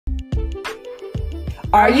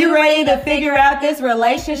Are you ready to figure out this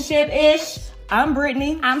relationship-ish? I'm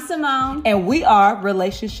Brittany. I'm Simonne. And we are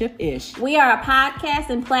RelationshipISH. We are a podcast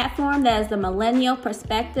and platform that is the millennial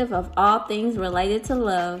perspective of all things related to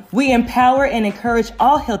love. We empower and encourage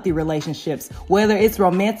all healthy relationships, whether it's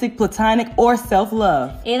romantic, platonic, or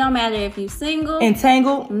self-love. It don't matter if you're single,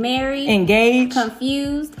 entangled, married, engaged,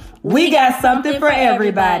 confused. We got something for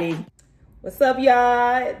everybody. What's up,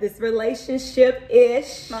 y'all? This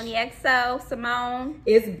relationship-ish. Moni XO, Simonne.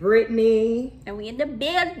 It's Brittany. And we in the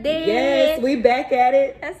building. Yes, we back at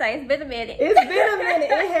it. That's right, it's been a minute. It's been a minute.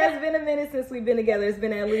 It has been a minute since we've been together. It's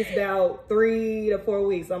been at least about 3 to 4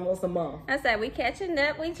 weeks, almost a month. That's right, we catching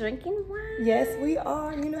up, we drinking wine. Yes, we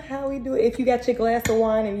are. You know how we do it. If you got your glass of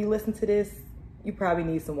wine and you listen to this, you probably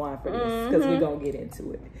need some wine for this because we're going to get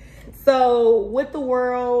into it. So, what the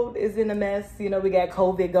world is in a mess, you know, we got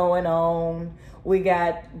COVID going on. We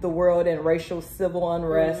got the world in racial civil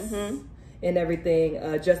unrest and everything.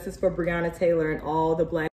 Justice for Breonna Taylor and all the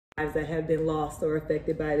black lives that have been lost or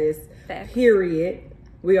affected by this. Facts. Period.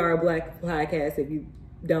 We are a black podcast, if you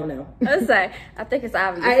don't know. I think it's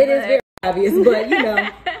obvious. It is very obvious, but you know.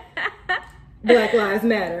 Black Lives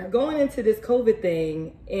Matter. Going into this COVID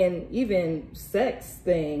thing and even sex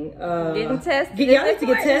thing. Getting tested. Y'all need to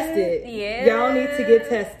get tested. Yeah. Y'all need to get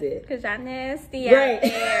tested. Because y'all nasty out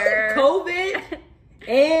there. COVID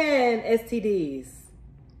and STDs.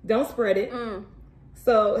 Don't spread it.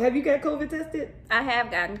 So, have you got COVID tested? I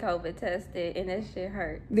have gotten COVID tested and that shit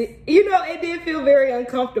hurt. You know, it did feel very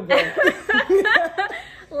uncomfortable.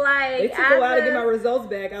 Like, it took a while to get my results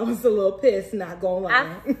back. I was a little pissed, not gonna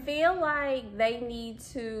lie. I feel like they need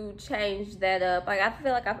to change that up. Like, I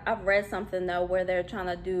feel like I've read something though where they're trying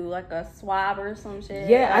to do like a swab or some shit.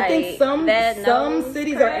 Yeah, like, I think some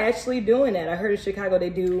cities are actually doing that. I heard in Chicago they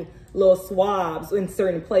do little swabs in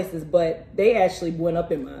certain places, but they actually went up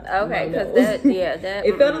in mine. Okay, because that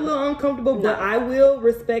it felt a little uncomfortable, but I will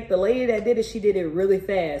respect the lady that did it. She did it really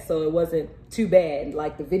fast, so it wasn't too bad.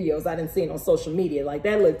 Like the videos I didn't see on social media, like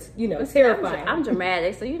that looked, you know, terrifying. I'm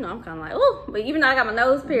dramatic, so you know I'm kind of like, oh, but even though I got my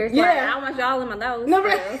nose pierced, like, I don't want y'all in my nose. No,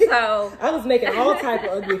 right. So I was making all type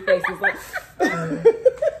of ugly faces, like,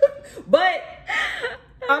 but.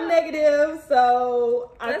 I'm negative,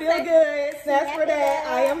 so I feel good. Snaps for that.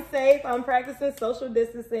 I am safe. I'm practicing social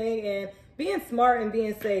distancing and being smart and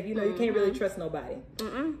being safe. You know, you can't really trust nobody.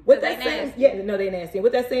 With that same, they nasty.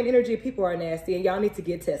 With that same energy, people are nasty, and y'all need to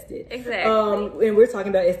get tested. Exactly. And we're talking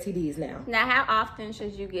about STDs now. Now, how often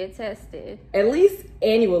should you get tested? At least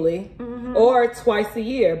annually or twice a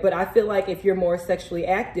year. But I feel like if you're more sexually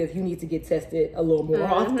active, you need to get tested a little more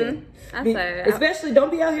often. Especially,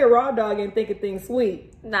 don't be out here raw dogging thinking things sweet.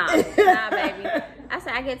 Nah, baby.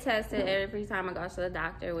 I get tested every time I go to the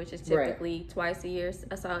doctor, which is typically twice a year,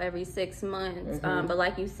 so every 6 months. But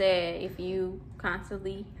like you said, if you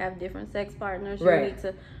constantly have different sex partners, you need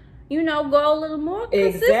to, you know, go a little more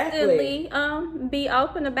consistently. Be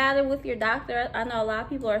open about it with your doctor. I know a lot of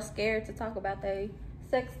people are scared to talk about their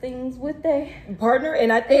sex things with their partner,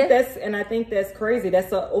 and I think that's crazy.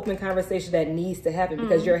 That's an open conversation that needs to happen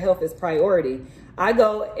because your health is priority. I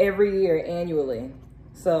go every year annually.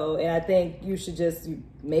 So, and I think you should just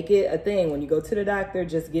make it a thing. When you go to the doctor,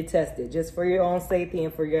 just get tested, just for your own safety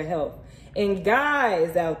and for your health. And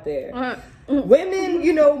guys out there, women,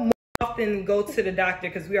 you know, more often go to the doctor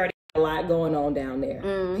because we already have a lot going on down there,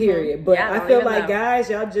 period. But I feel like guys,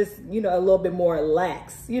 y'all just, you know, a little bit more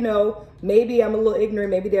lax. You know, maybe I'm a little ignorant.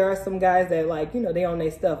 Maybe there are some guys that, like, you know, they on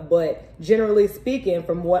their stuff. But generally speaking,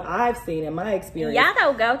 from what I've seen in my experience, y'all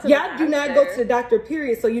don't go to the doctor. Y'all do not go to the doctor,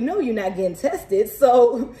 period. So you know you're not getting tested.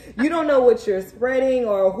 So you don't know what you're spreading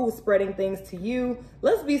or who's spreading things to you.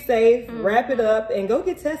 Let's be safe, wrap it up, and go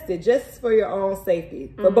get tested just for your own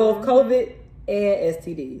safety for both COVID and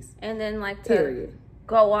STDs. And then, like, period.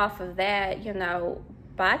 Go off of that, you know,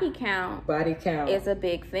 body count is a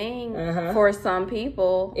big thing for some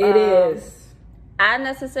people. It is.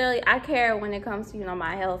 I care when it comes to, you know,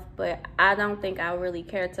 my health, but I don't think I really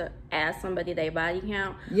care to ask somebody their body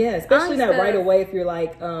count. Yeah, especially not right away if you're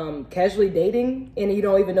like casually dating and you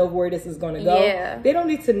don't even know where this is going to go. Yeah. They don't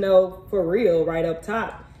need to know for real right up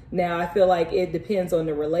top. Now, I feel like it depends on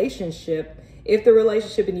the relationship. If the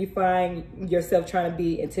relationship and you find yourself trying to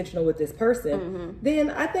be intentional with this person,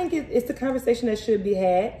 then I think it's a conversation that should be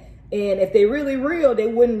had. And if they really real, they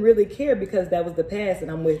wouldn't really care because that was the past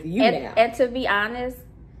and I'm with you now. And to be honest,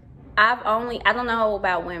 I don't know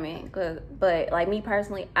about women, but like me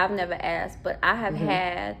personally, I've never asked, but I have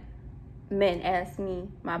had men ask me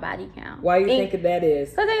my body count. Why you think that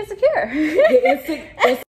is? Because they're insecure.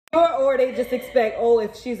 Insecure, or they just expect,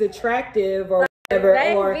 if she's attractive or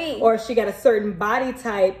or she got a certain body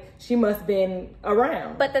type, she must been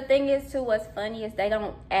around. But the thing is too, what's funny is they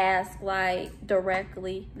don't ask like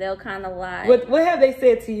directly. They'll kind of lie. What have they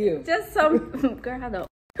said to you? Just some girl. I don't.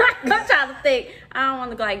 I'm trying to think. I don't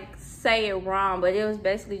want to like say it wrong, but it was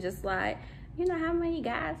basically just like, you know, how many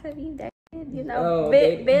guys have you dated? You know,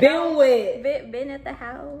 been at the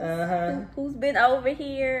house. Who's been over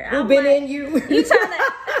here? Who been in you? You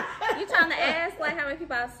trying to ask like how many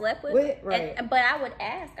people I slept with? Right. But I would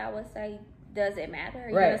ask. I would say, does it matter? Are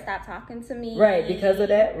you gonna stop talking to me? Right, because of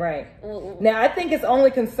that? Right. Now, I think it's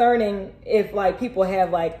only concerning if, like, people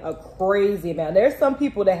have, like, a crazy amount. There's some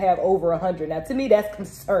people that have over 100. Now, to me, that's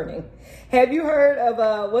concerning. Have you heard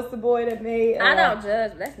of, what's the boy that made... I don't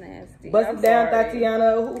judge. That's nasty. Bust It Down,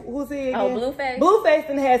 Tatiana. Who's he again? Oh, Blueface? Blueface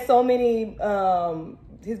and has so many...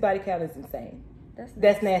 his body count is insane.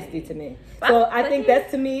 That's nasty to me. So, I think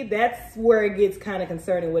that's where it gets kind of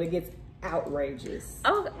concerning, when it gets outrageous.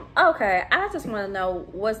 Oh, okay. I just want to know,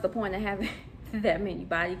 what's the point of having that many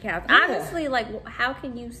body counts? Yeah. Honestly, like, how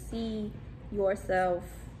can you see yourself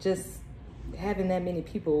just having that many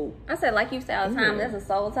people? I said, like you say all the time, that's a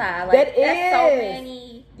soul tie. Like, that's so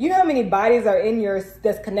many. You know how many bodies are in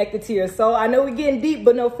that's connected to your soul? I know we're getting deep,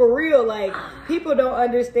 but no, for real, like, people don't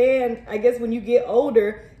understand. I guess when you get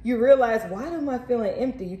older, you realize, why am I feeling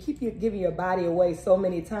empty? You keep giving your body away so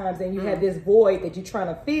many times, and you have this void that you're trying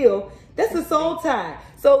to fill. That's a soul tie.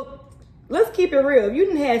 So let's keep it real. If you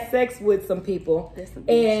didn't have sex with some people,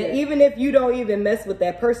 and even if you don't even mess with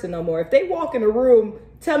that person no more, if they walk in a room,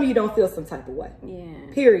 tell me you don't feel some type of way. Yeah.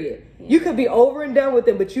 Period. Yeah. You could be over and done with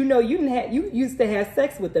them, but you know you used to have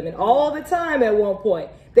sex with them, and all the time at one point.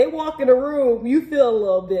 They walk in the room, you feel a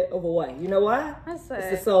little bit of a way. You know why? It's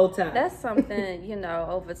a soul tie. That's something, you know,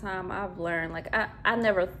 over time I've learned. Like, I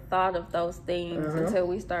never thought of those things until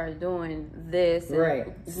we started doing this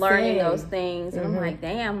and learning those things. And I'm like,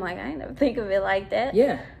 damn, like, I ain't never think of it like that.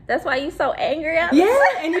 Yeah. That's why you so angry out there.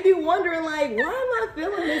 Yeah, and you be wondering, like, why am I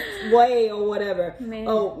feeling this way or whatever? Man.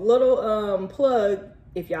 Oh, little plug.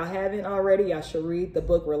 If y'all haven't already, y'all should read the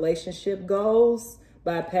book Relationship Goals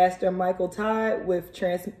by Pastor Michael Todd with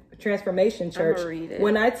Transformation Church. I'm gonna read it.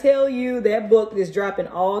 When I tell you, that book is dropping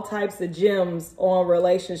all types of gems on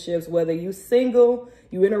relationships, whether you single,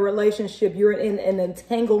 you in a relationship, you're in an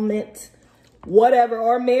entanglement, whatever,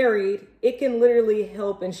 or married, it can literally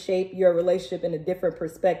help and shape your relationship in a different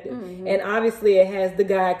perspective. And obviously it has the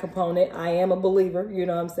guy component. I am a believer, you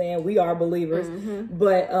know what I'm saying? We are believers.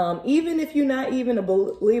 But even if you're not even a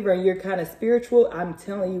believer and you're kind of spiritual, I'm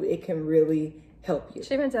telling you, it can really help you.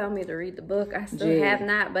 She's been telling me to read the book. I still have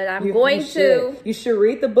not, but I'm going to. You should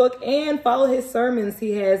read the book and follow his sermons.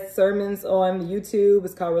 He has sermons on YouTube.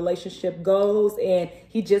 It's called Relationship Goals, and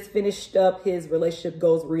he just finished up his Relationship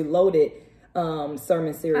Goals Reloaded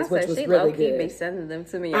sermon series, which was really good. Be sending them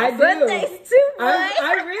to me. I do.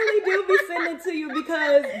 I really do be sending to you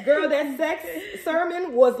because, girl, that sex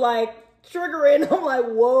sermon was like triggering. I'm like,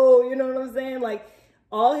 whoa, you know what I'm saying? Like,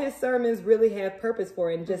 all his sermons really have purpose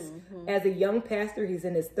for it. And just as a young pastor, he's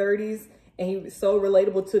in his 30s, and he's so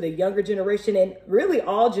relatable to the younger generation and really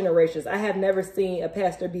all generations. I have never seen a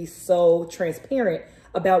pastor be so transparent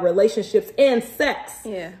about relationships and sex.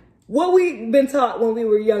 Yeah. What we've been taught when we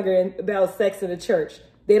were younger and about sex in the church,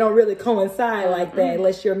 they don't really coincide like that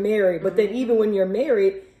unless you're married. But then even when you're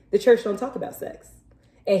married, the church don't talk about sex.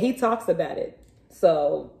 And he talks about it.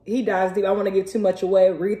 So he dives deep. I don't want to give too much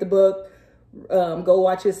away. Read the book. Go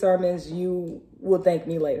watch his sermons. You will thank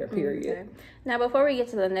me later, period. Okay. Now, before we get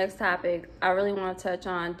to the next topic, I really want to touch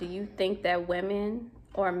on, do you think that women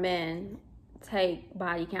or men take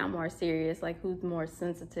body count more serious? Like, who's more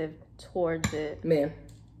sensitive towards it? Men.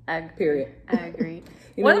 Period. I agree.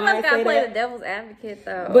 One of us got to play the devil's advocate,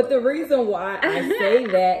 though. But the reason why I say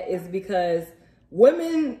that is because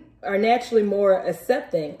women are naturally more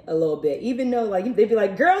accepting a little bit, even though, like, they'd be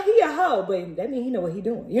like, girl, he a hoe, but that means he know what he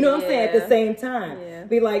doing. You know what I'm saying? At the same time,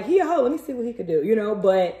 be like, he a hoe, let me see what he could do, you know,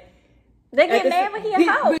 but they get mad when he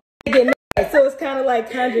a hoe. So it's kind of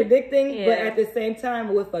like contradicting, but at the same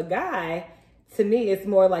time, with a guy, to me, it's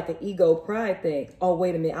more like an ego pride thing. Oh,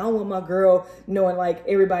 wait a minute. I don't want my girl knowing, like,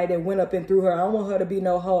 everybody that went up and through her. I don't want her to be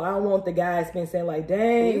no hoe. I don't want the guys being saying, like,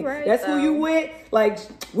 dang, that's who you with? Like,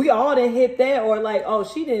 we all didn't hit that. Or, like, oh,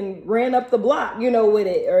 she didn't ran up the block, you know, with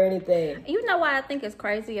it or anything. You know why I think is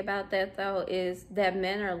crazy about that, though, is that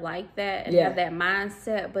men are like that and have that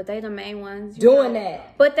mindset. But they the main ones. Doing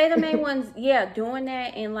that. But they the main ones, doing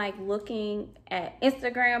that and, like, looking at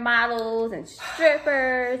Instagram models and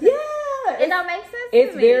strippers. It don't make sense to me.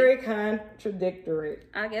 It's very contradictory.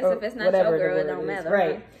 I guess if it's not your girl, it don't matter.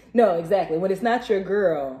 Right. No, exactly. When it's not your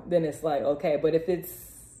girl, then it's like, okay. But if it's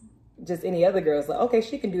just any other girl. It's like, okay,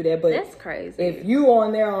 she can do that. But that's crazy. If you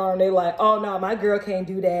on their arm, they're like, oh, no, my girl can't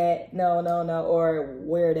do that. No. Or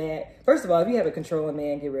wear that. First of all, if you have a controlling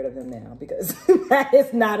man, get rid of him now, because that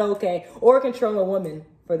is not okay. Or a controlling woman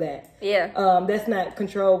for that. Yeah. That's not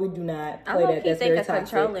control. We do not play that. That's very toxic. I think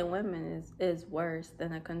a controlling woman is worse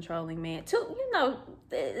than a controlling man. Too, you know,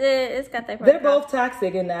 it's got that. They're both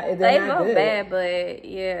toxic and they're not both good. Bad, but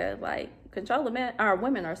yeah, like controlling men or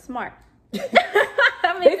women are smart.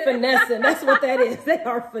 They finessing. That's what that is. They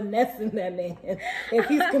are finessing that man.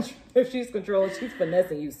 If she's controlling, she's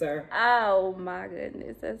finessing you, sir. Oh my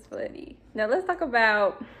goodness, that's funny. Now let's talk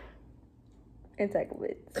about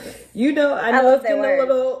entanglements. You know, I know it's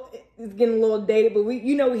getting a little dated, but we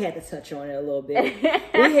had to touch on it a little bit.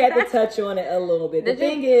 We had to touch on it a little bit. Did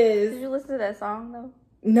you listen to that song though?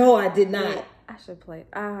 No, I did not. Yeah, I should play.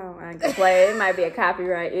 I can play it. It might be a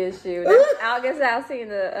copyright issue. I guess I've seen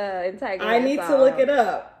the entanglement. I need to look it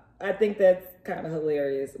up. I think that's kind of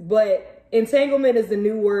hilarious. But entanglement is the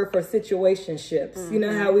new word for situationships. Mm-hmm. You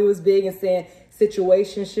know how we was big and saying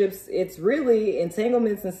situationships? It's really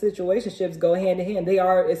entanglements and situationships go hand in hand. They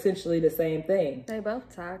are essentially the same thing. They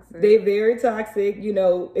both toxic. They're very toxic. You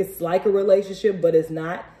know, it's like a relationship, but it's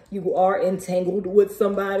not. You are entangled with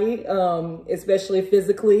somebody, especially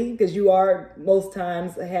physically, because you are most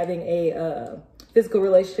times having a physical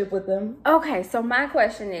relationship with them. Okay, so my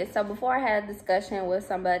question is, so before I had a discussion with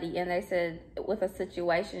somebody and they said with a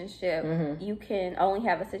situationship, mm-hmm. you can only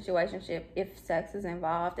have a situationship if sex is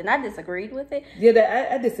involved, and I disagreed with it. Yeah,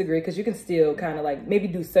 I disagree, because you can still kind of like maybe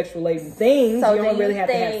do sex-related things. So you don't really have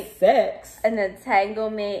to have sex. An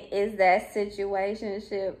entanglement is that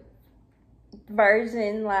situationship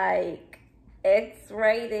version, like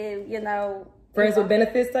X-rated, you know, friends with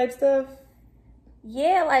benefits type stuff.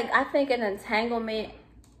 Yeah, like I think an entanglement,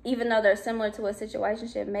 even though they're similar to a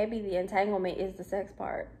situationship, maybe the entanglement is the sex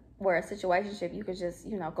part, where a situationship you could just,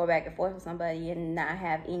 you know, go back and forth with somebody and not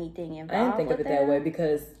have anything involved. I didn't think of it that way,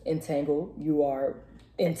 because entangled, you are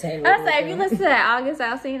entangled. I say, if you listen to that August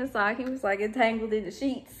Alsina song, he was like entangled in the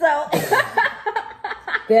sheets. So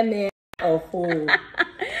that man, a fool.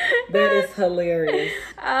 That is hilarious.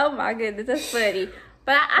 Oh my goodness, that's funny.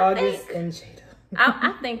 But August and Jada.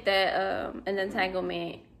 I think that an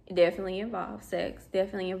entanglement definitely involves sex,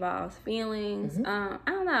 definitely involves feelings. Mm-hmm. I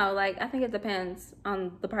don't know, like I think it depends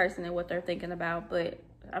on the person and what they're thinking about. But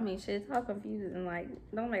I mean, shit's all confusing. Like,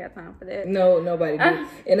 don't make time for that. No, nobody do.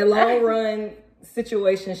 In the long run,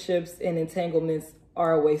 situationships and entanglements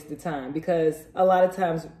are a waste of time, because a lot of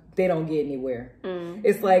times they don't get anywhere. Mm-hmm.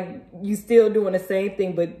 It's like you still doing the same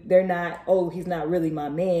thing, but they're not, oh, he's not really my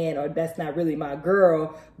man, or that's not really my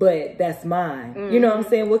girl, but that's mine. Mm-hmm. You know what I'm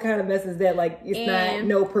saying? What kind of mess is that? Like, it's not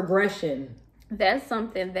no progression. That's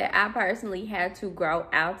something that I personally had to grow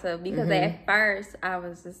out of, because mm-hmm. at first I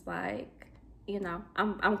was just like, you know,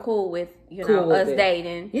 I'm cool with, you know, us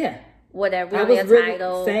dating. Yeah. Whatever. I was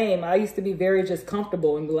really same. I used to be very just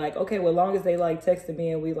comfortable and be like, okay, well, as long as they like texting me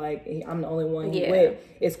and we like, I'm the only one he with,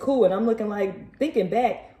 it's cool. And I'm looking like, thinking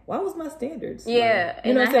back, why was my standards? Yeah. Like,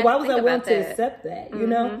 you know what I'm saying? Why was I willing to accept that? Mm-hmm. You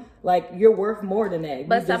know, like, you're worth more than that.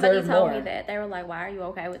 But somebody told me that. They were like, why are you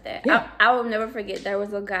okay with that? Yeah. I will never forget. There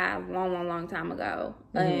was a guy a long time ago.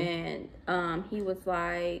 Mm-hmm. And he was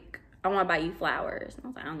like, I want to buy you flowers. And I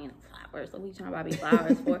was like, I don't need no flowers. What are you trying to buy me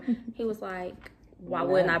flowers for? He was like, why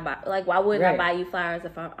wouldn't I buy you flowers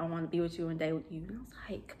if I want to be with you and date with you? And I was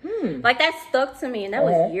like, like that stuck to me, and that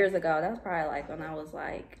was years ago. That was probably like when I was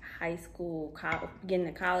like high school, getting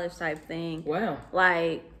to college type thing. Wow.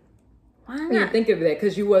 Like, why not? You think of that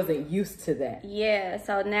because you wasn't used to that. Yeah.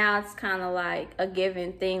 So now it's kind of like a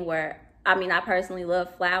given thing where, I mean, I personally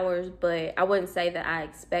love flowers, but I wouldn't say that I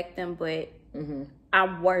expect them, but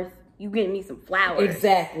I'm worth you getting me some flowers.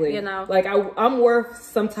 Exactly. You know? Like, I'm worth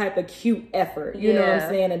some type of cute effort. You know what I'm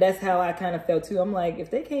saying? And that's how I kind of felt, too. I'm like, if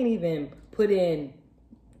they can't even put in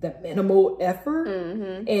the minimal effort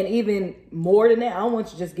and even more than that, I don't want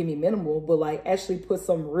you to just give me minimal, but, like, actually put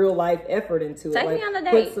some real life effort into it. Take like, me on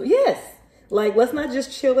a date. Yes. Like, let's not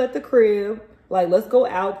just chill at the crib. Like, let's go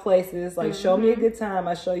out places. Like, show me a good time.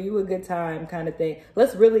 I show you a good time kind of thing.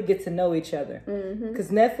 Let's really get to know each other. Because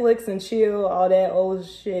Netflix and chill, all that old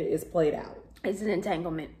shit is played out. It's an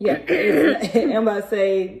entanglement. Yeah. I'm about to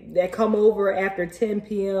say that come over after 10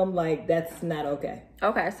 p.m. Like, that's not okay.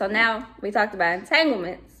 Okay. So now we talked about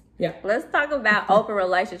entanglements. Yeah. Let's talk about open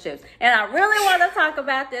relationships. And I really want to talk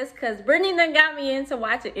about this because Brittany done got me into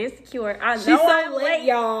watching Insecure. I know She's so I'm late,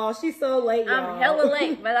 y'all. She's so late, y'all. I'm hella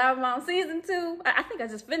late, but I'm on season 2. I think I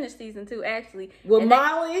just finished season 2, actually. With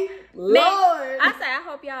Molly, Lord. I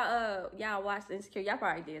hope y'all watched Insecure. Y'all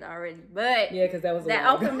probably did already. But yeah, because that was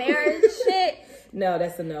that open marriage shit. No,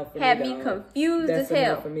 that's enough for me, had me confused as hell. That's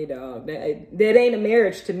enough for me, dog. That ain't a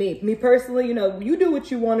marriage to me. Me personally, you do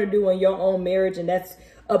what you want to do in your own marriage, and that's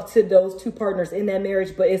up to those two partners in that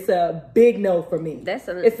marriage, but it's a big no for me.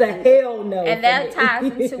 It's a hell no. And that ties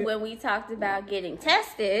into when we talked about getting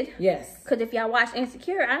tested. Yes. Because if y'all watch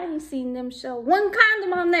Insecure, I ain't seen them show one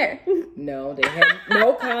condom on there. No, they had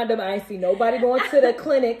no condom. I ain't seen nobody going to the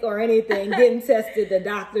clinic or anything, getting tested, the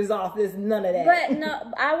doctor's office, none of that. But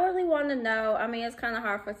no, I really want to know. I mean, it's kind of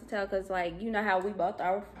hard for us to tell because, like, you know how we both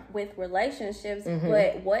are with relationships,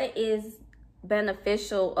 but what is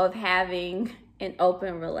beneficial of having an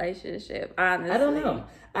open relationship? Honestly, I don't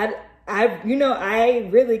know. I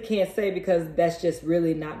really can't say because that's just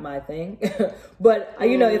really not my thing. But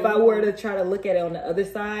if I were to try to look at it on the other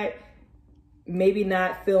side, maybe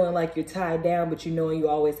not feeling like you're tied down, but you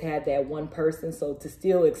always had that one person. So to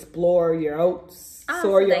still explore your oats,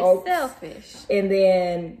 selfish, and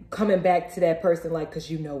then coming back to that person, like, because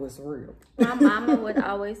it's real. My mama would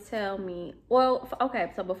always tell me, well,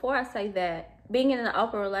 okay, so before I say that, being in an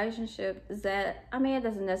open relationship it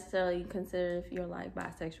doesn't necessarily consider if you're like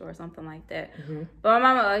bisexual or something like that. Mm-hmm. But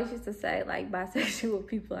my mama always used to say like bisexual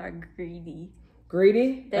people are greedy.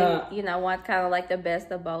 Greedy? They, want kind of like the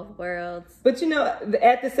best of both worlds. But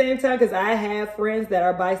at the same time, because I have friends that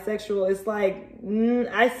are bisexual, it's like,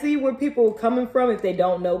 I see where people are coming from if they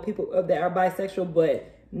don't know people that are bisexual, but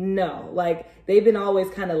no, like they've been always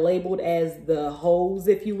kind of labeled as the hoes,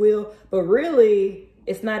 if you will, but really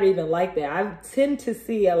it's not even like that. I tend to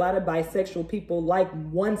see a lot of bisexual people like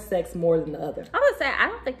one sex more than the other. I would say I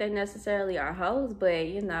don't think they necessarily are hoes, but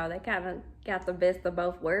they kind of got the best of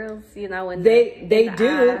both worlds. And they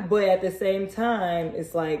do, but at the same time,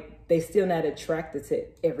 it's like they still not attracted to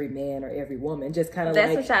every man or every woman. Just kind of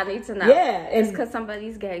that's what y'all need to know. Yeah, and just because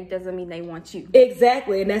somebody's gay doesn't mean they want you.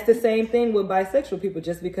 Exactly, and that's the same thing with bisexual people.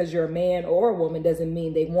 Just because you're a man or a woman doesn't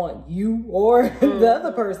mean they want you or the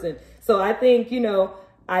other person. So I think,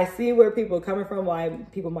 I see where people are coming from, why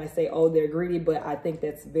people might say, oh, they're greedy, but I think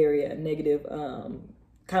that's very a negative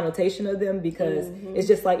connotation of them because it's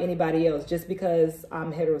just like anybody else. Just because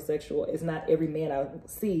I'm heterosexual, it's not every man I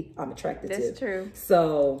see I'm attracted to. That's true.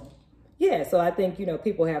 So, yeah, so I think,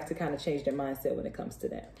 people have to kind of change their mindset when it comes to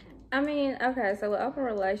that. I mean, okay, so with open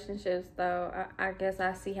relationships, though, I guess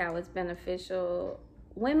I see how it's beneficial.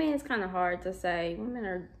 Women, it's kind of hard to say. Women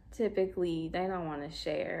are typically, they don't want to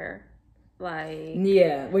share.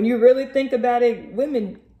 Yeah, when you really think about it,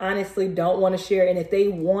 women honestly don't want to share. And if they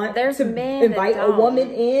want to invite a woman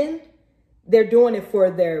in, they're doing it for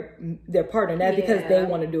their partner, not because they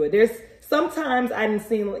want to do it. There's sometimes I didn't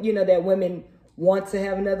see, that women want to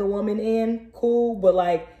have another woman in, cool, but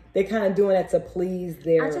they're kind of doing that to please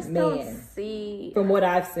their man. I just don't see, from what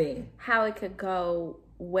I've seen, how it could go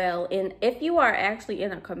well if you are actually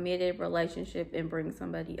in a committed relationship and bring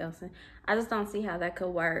somebody else in. I just don't see how that could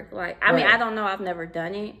work. I mean, I don't know, I've never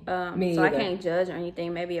done it, so I can't judge or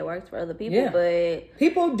anything. Maybe it works for other people, but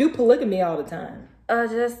people do polygamy all the time. I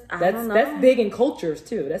don't know. That's big in cultures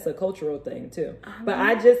too. That's a cultural thing too.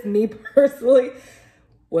 But me personally,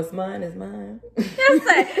 what's mine is mine.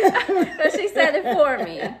 But she said it for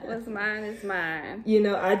me. What's mine is mine.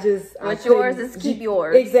 What's yours is keep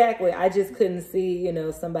yours. Exactly. I just couldn't see,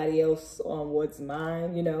 somebody else on what's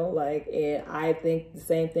mine, and I think the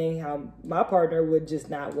same thing, how my partner would just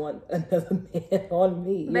not want another man on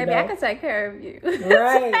me. Maybe I can take care of you.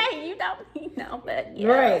 Right. Hey, you don't need no, but yes.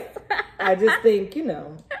 Right. I just think,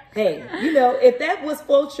 hey, if that was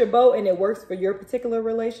floats your boat and it works for your particular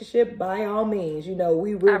relationship, by all means,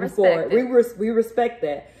 we rooting for it. We respect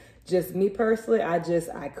that. Just me personally, I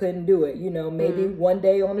couldn't do it. Maybe one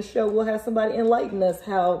day on the show we'll have somebody enlighten us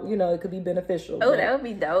how, it could be beneficial. Oh, that would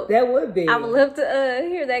be dope. That would be. I would love to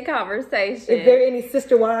hear that conversation. If there are any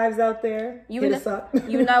sister wives out there, hit us up.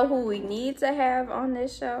 You know who we need to have on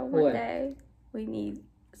this show one day? We need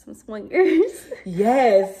some swingers.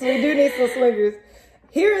 Yes, we do need some swingers.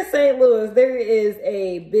 Here in St. Louis, there is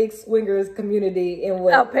a big swingers community in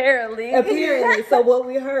what apparently. So what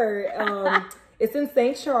we heard, it's in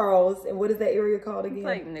St. Charles, and what is that area called again? It's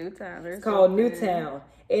like Newtown. It's called Newtown.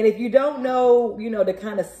 And if you don't know, the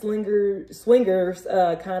kind of swingers,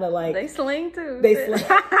 kind of like they sling too. They sling.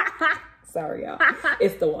 Sorry, y'all.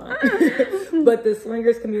 It's the one. But the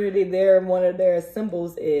swingers community, one of their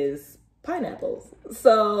symbols is pineapples.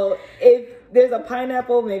 So if there's a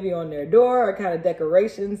pineapple maybe on their door or kind of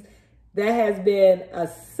decorations, that has been a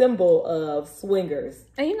symbol of swingers.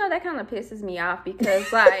 And you know, that kind of pisses me off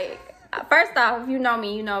because, like, first off, if you know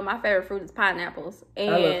me, you know my favorite fruit is pineapples.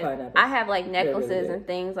 And I love pineapples. I have, like, necklaces really and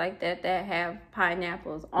things like that that have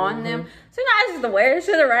pineapples on them. So, you know, I just to wear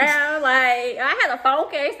shit around. Like, I had a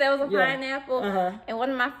phone case that was a pineapple. And one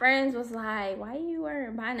of my friends was like, why are you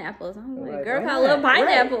wearing pineapples? I'm like, girl, I love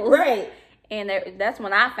pineapples. Right. And that's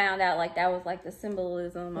when I found out, like, that was, like, the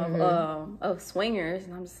symbolism of swingers.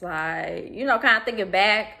 And I'm just like, you know, kind of thinking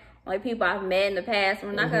back, like, people I've met in the past.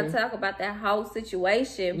 We're not going to talk about that whole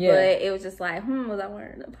situation. But it was just like, was I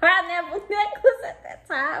wearing a pineapple necklace at that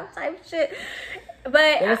time type shit. But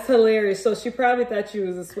that's hilarious. So she probably thought you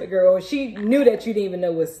was a swinger, or she knew that you didn't even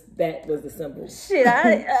know that was the symbol. Shit,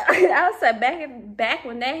 I said back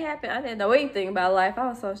when that happened, I didn't know anything about life. I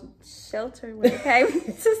was so sheltered when it came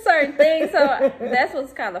to certain things. So that's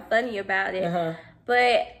what's kind of funny about it.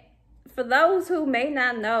 But for those who may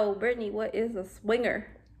not know, Brittany, what is a swinger?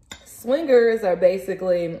 Swingers are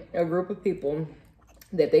basically a group of people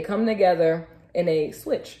that they come together and they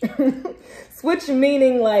switch. Switch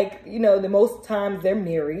meaning, like, you know, the most times they're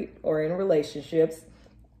married or in relationships,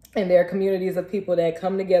 and there are communities of people that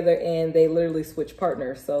come together and they literally switch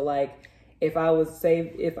partners. So, like, if I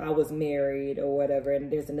was married or whatever, and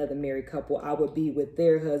there's another married couple, I would be with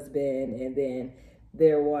their husband, and then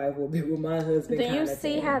their wife will be with my husband. Do you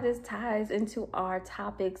see how this ties into our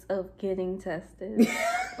topics of getting tested?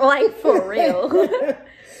 Like, for real.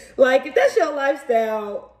 Like, if that's your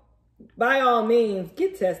lifestyle, by all means,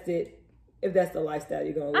 get tested if that's the lifestyle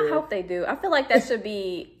you're going to live. I hope they do. I feel like that should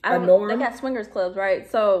be a norm. They got swingers clubs, right?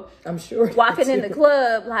 So I'm sure walking in the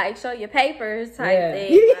club, like, show your papers type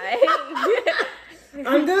thing. Like,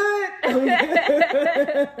 I'm good.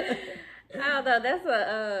 I don't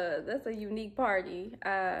know. That's a unique party.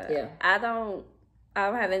 I don't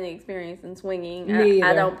have any experience in swinging.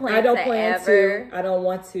 I don't plan to. I don't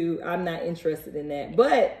want to. I'm not interested in that.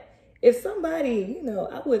 But if somebody, you know,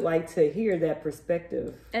 I would like to hear that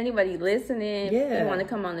perspective. Anybody listening, you want to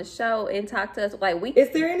come on the show and talk to us? Like, is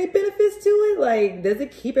there any benefits to it? Like, does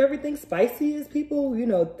it keep everything spicy as people, you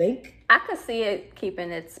know, think? I could see it keeping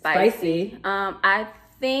it spicy. I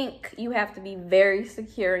think you have to be very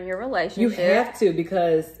secure in your relationship. You have to,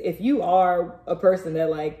 because if you are a person that,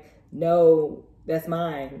 like, no, that's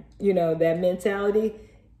mine, you know, that mentality,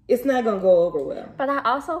 it's not gonna go over well. But I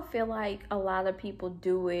also feel like a lot of people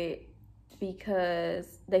do it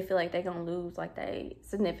because they feel like they're gonna lose, like, their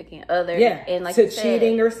significant other. And like to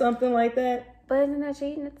cheating or something like that. But isn't that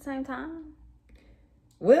cheating at the same time?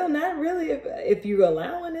 Well, not really if you're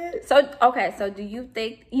allowing it. So, okay, so you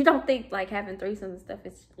don't think, like, having threesomes and stuff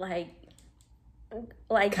is, like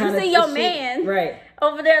you see your man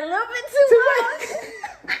over there a little bit too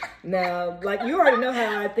much? Now, like, you already know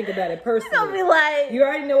how I think about it personally. Don't be like... You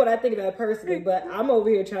already know what I think about it personally, but I'm over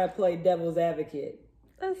here trying to play devil's advocate.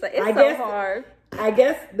 It's so hard. I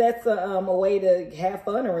guess that's a way to have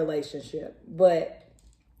fun in a relationship, but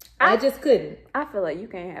I just couldn't. I feel like you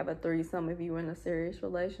can't have a threesome if you're in a serious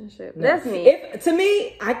relationship. No. That's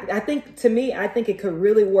me. I think it could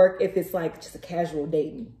really work if it's like just a casual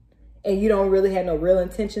dating, and you don't really have no real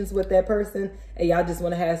intentions with that person, and y'all just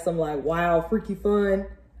want to have some, like, wild, freaky fun.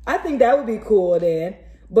 I think that would be cool then.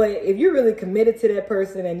 But if you're really committed to that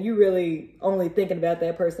person and you really only thinking about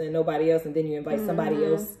that person and nobody else, and then you invite somebody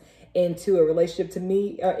else into a relationship, to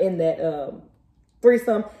me, or in that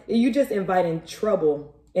threesome, you just inviting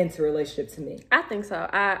trouble into a relationship to me. I think so.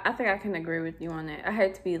 I think I can agree with you on that. I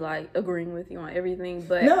hate to be, like, agreeing with you on everything,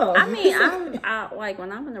 but no. I mean, I like,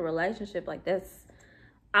 when I'm in a relationship, like,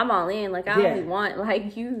 I'm all in. Like, I only want,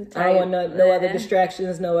 like, you. I don't want no other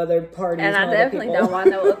distractions, no other parties. And I definitely don't want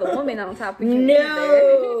no other woman on top of you.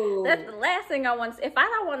 No. That's the last thing I want. If I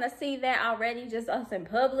don't want to see that already, just us in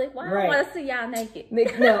public, why do I want to see y'all naked?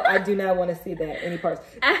 No, I do not want to see that any parts.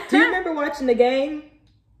 Do you remember watching the game?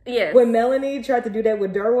 Yes. When Melanie tried to do that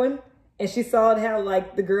with Derwin, and she saw how,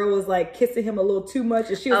 like, the girl was, like, kissing him a little too much,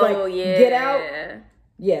 and she was like, get out.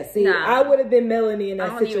 Yeah, see, I would have been Melanie in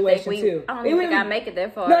that situation too. I don't even think I make it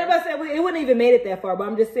that far. No, I said it wouldn't even made it that far. But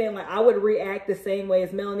I'm just saying, like, I would react the same way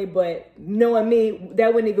as Melanie. But knowing me,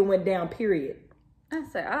 that wouldn't even went down. Period. I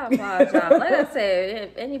said, I apologize. Like I said,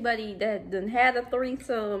 if anybody that done had a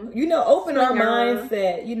threesome, you know, open our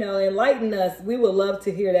mindset, you know, enlighten us. We would love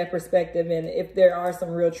to hear that perspective, and if there are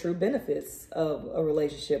some real true benefits of a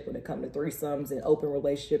relationship when it comes to threesomes and open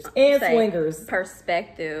relationships and swingers.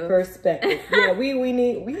 Perspective. Yeah, we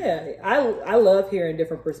need. Yeah, I love hearing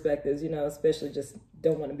different perspectives. You know, especially just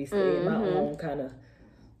don't want to be staying in my own kind of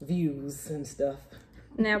views and stuff.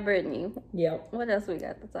 Now, Brittany. Yep. What else we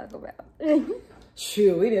got to talk about?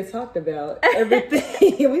 Shoot, we didn't talk about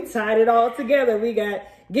everything. We tied it all together. We got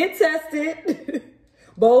get tested,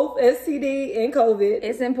 both STD and COVID.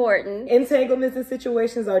 It's important. Entanglements and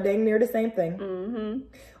situations are dang near the same thing. Mm-hmm.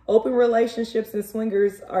 Open relationships and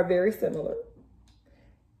swingers are very similar.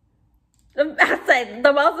 I say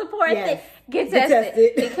the most important thing, get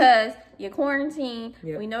tested. Because you're quarantined.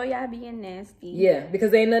 Yep. We know y'all being nasty. Yeah,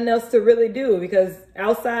 because ain't nothing else to really do. Because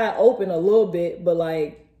outside open a little bit, but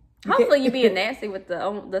like, hopefully you being nasty with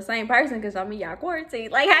the same person. Because I mean y'all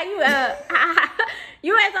quarantined. Like how you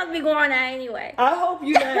you ain't supposed to be going out anyway. I hope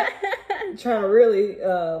you're not trying to really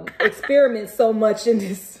experiment so much in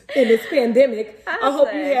this pandemic. I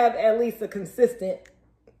hope you have at least a consistent.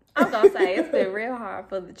 I'm gonna say it's been real hard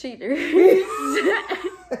for the cheaters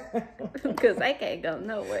because they can't go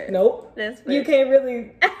nowhere. Nope, you can't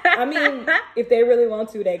really. I mean, if they really want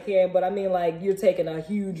to, they can. But I mean, like you're taking a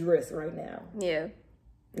huge risk right now. Yeah.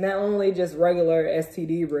 Not only just regular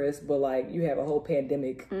STD risk, but like you have a whole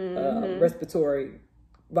pandemic respiratory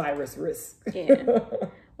virus risk. Yeah.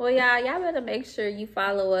 Well, y'all better make sure you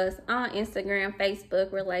follow us on Instagram,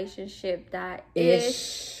 Facebook,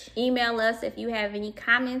 relationship.ish. Email us if you have any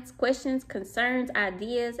comments, questions, concerns,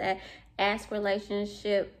 ideas at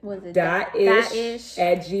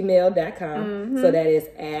askrelationship@gmail.com. So that is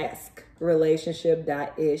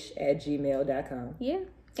askrelationship.ish@gmail.com. Yeah.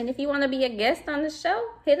 And if you want to be a guest on the show,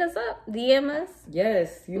 hit us up, DM us.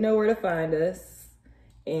 Yes, you know where to find us.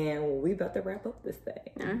 And we about to wrap up this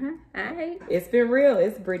thing. All right. It's been real.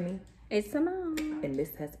 It's Brittany. It's Simonne. And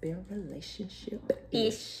this has been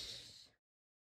Relationship-ish.